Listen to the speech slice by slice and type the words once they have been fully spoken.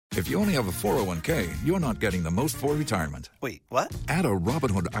If you only have a 401k, you're not getting the most for retirement. Wait, what? Add a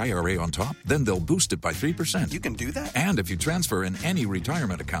Robinhood IRA on top, then they'll boost it by 3%. You can do that? And if you transfer in any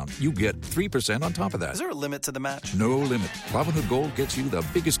retirement account, you get 3% on top of that. Is there a limit to the match? No limit. Robinhood Gold gets you the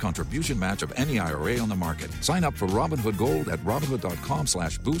biggest contribution match of any IRA on the market. Sign up for Robinhood Gold at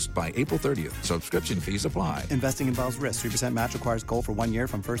Robinhood.com/boost by April 30th. Subscription fees apply. Investing involves risk. 3% match requires gold for 1 year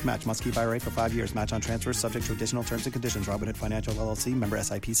from first match. Must keep IRA for 5 years. Match on transfers subject to additional terms and conditions. Robinhood Financial LLC, member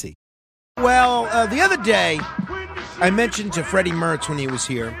SIPC. Well, the other day, I mentioned to Freddie Mertz when he was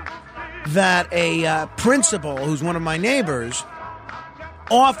here that a principal who's one of my neighbors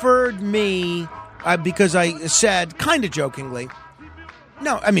offered me, because I said, kind of jokingly,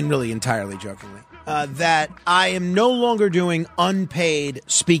 no, I mean really entirely jokingly, that I am no longer doing unpaid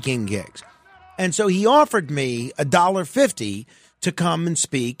speaking gigs. And so he offered me $1.50 to come and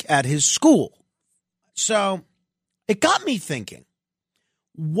speak at his school. So it got me thinking.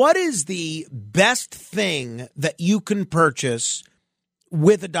 What is the best thing that you can purchase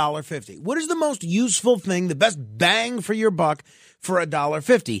with $1.50? What is the most useful thing, the best bang for your buck for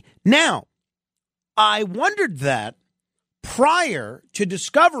 $1.50? Now, I wondered that prior to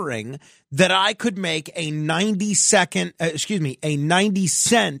discovering that I could make a 90 cent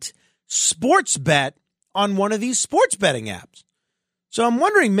sports bet on one of these sports betting apps. So I'm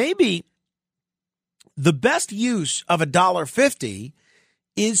wondering maybe the best use of $1.50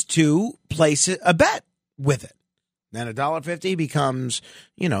 is to place a bet with it. Then $1.50 becomes,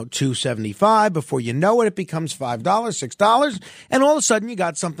 $2.75. Before you know it, it becomes $5, $6. And all of a sudden you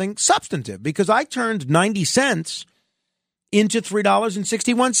got something substantive, because I turned 90 cents into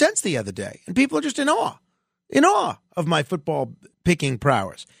 $3.61 the other day. And people are just in awe of my football picking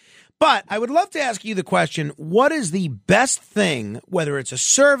prowess. But I would love to ask you the question, what is the best thing, whether it's a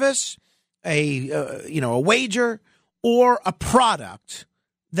service, a wager, or a product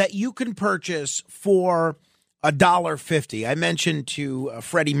that you can purchase for $1.50. I mentioned to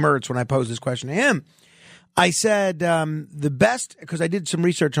Freddie Mertz when I posed this question to him, I said the best, because I did some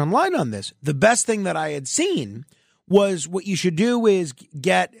research online on this, the best thing that I had seen was what you should do is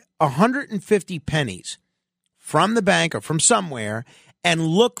get 150 pennies from the bank or from somewhere and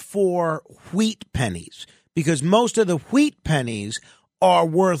look for wheat pennies, because most of the wheat pennies are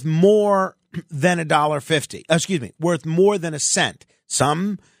worth more than $1.50. Worth more than a cent.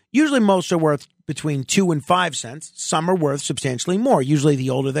 Usually most are worth between 2 and 5 cents. Some are worth substantially more. Usually the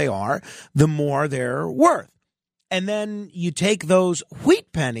older they are, the more they're worth. And then you take those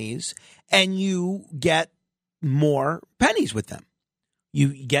wheat pennies and you get more pennies with them.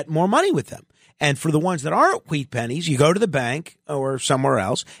 You get more money with them. And for the ones that aren't wheat pennies, you go to the bank or somewhere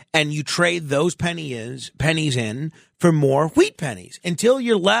else and you trade those pennies in for more wheat pennies until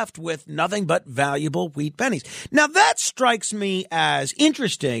you're left with nothing but valuable wheat pennies. Now, that strikes me as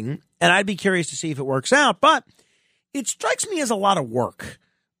interesting, and I'd be curious to see if it works out, but it strikes me as a lot of work,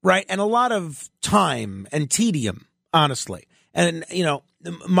 right? And a lot of time and tedium, honestly. And,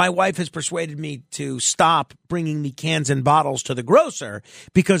 my wife has persuaded me to stop bringing the cans and bottles to the grocer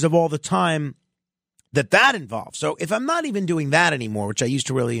because of all the time that involves. So if I'm not even doing that anymore, which I used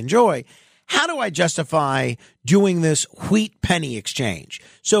to really enjoy, how do I justify doing this wheat penny exchange?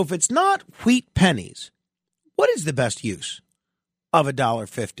 So if it's not wheat pennies, what is the best use of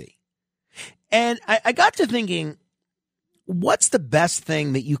 $1.50? And I got to thinking, what's the best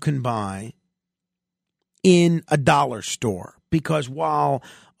thing that you can buy in a dollar store? Because while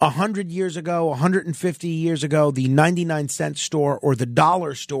 100 years ago, 150 years ago, the 99-cent store or the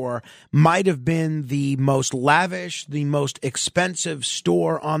dollar store might have been the most lavish, the most expensive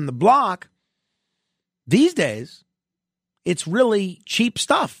store on the block, these days, it's really cheap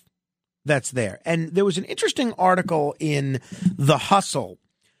stuff that's there. And there was an interesting article in The Hustle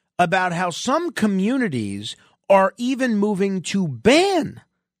about how some communities are even moving to ban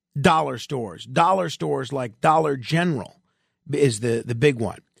dollar stores like Dollar General is the big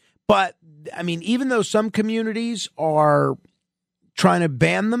one. But, I mean, even though some communities are trying to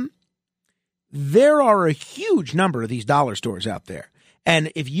ban them, there are a huge number of these dollar stores out there.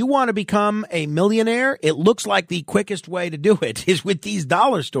 And if you want to become a millionaire, it looks like the quickest way to do it is with these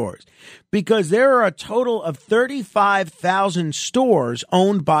dollar stores, because there are a total of 35,000 stores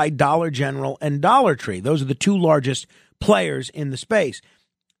owned by Dollar General and Dollar Tree. Those are the two largest players in the space.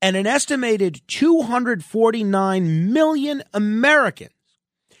 And an estimated 249 million Americans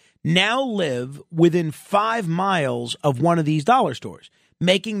now live within 5 miles of one of these dollar stores,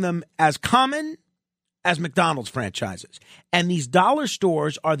 making them as common as McDonald's franchises. And these dollar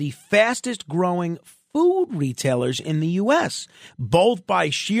stores are the fastest growing food retailers in the U.S., both by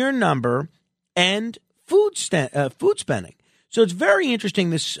sheer number and food spending. So it's very interesting,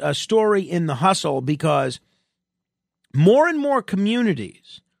 this story in The Hustle, because more and more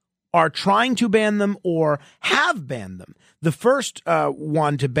communities are trying to ban them or have banned them. The first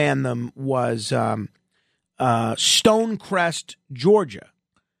one to ban them was Stonecrest, Georgia.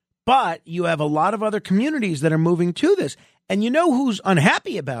 But you have a lot of other communities that are moving to this. And you know who's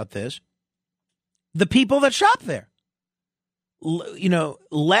unhappy about this? The people that shop there. You know,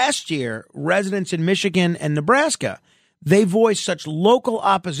 last year, residents in Michigan and Nebraska, they voiced such local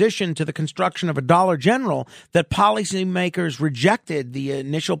opposition to the construction of a Dollar General that policymakers rejected the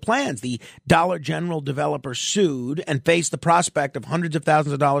initial plans. The Dollar General developer sued and faced the prospect of hundreds of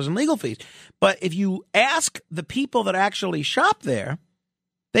thousands of dollars in legal fees. But if you ask the people that actually shop there,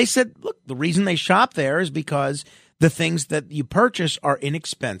 they said, look, the reason they shop there is because the things that you purchase are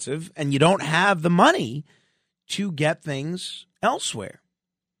inexpensive and you don't have the money to get things elsewhere.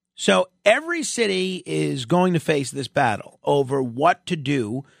 So every city is going to face this battle over what to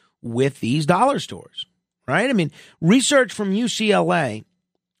do with these dollar stores, right? I mean, research from UCLA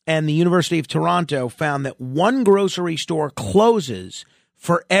and the University of Toronto found that one grocery store closes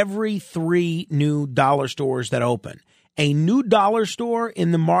for every 3 new dollar stores that open. A new dollar store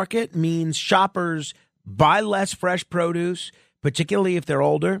in the market means shoppers buy less fresh produce, particularly if they're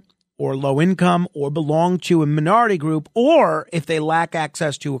older or low income or belong to a minority group, or if they lack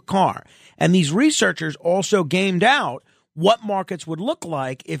access to a car. And these researchers also gamed out what markets would look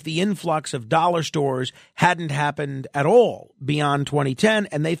like if the influx of dollar stores hadn't happened at all beyond 2010.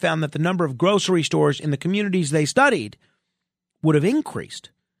 And they found that the number of grocery stores in the communities they studied would have increased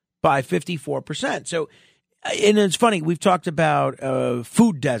by 54%. So, and it's funny, we've talked about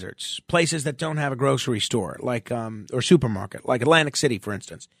food deserts, places that don't have a grocery store, like or supermarket, like Atlantic City, for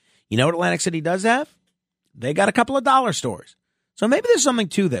instance. You know what Atlantic City does have? They got a couple of dollar stores. So maybe there's something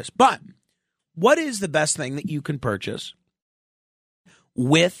to this. But what is the best thing that you can purchase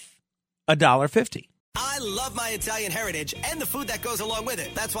with $1.50? I love my Italian heritage and the food that goes along with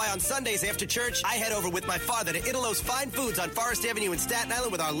it. That's why on Sundays after church, I head over with my father to Italo's Fine Foods on Forest Avenue in Staten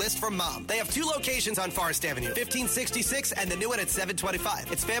Island with our list from Mom. They have 2 locations on Forest Avenue, 1566 and the new one at 725.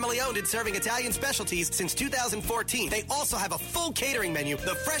 It's family owned and serving Italian specialties since 2014. They also have a full catering menu,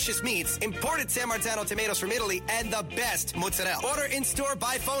 the freshest meats, imported San Marzano tomatoes from Italy, and the best mozzarella. Order in-store,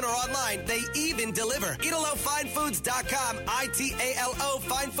 by phone, or online. They even deliver. ItaloFineFoods.com, ITALO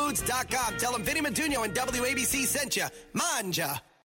Finefoods.com. Tell them Vinny Maduno and WABC sent you. Manja.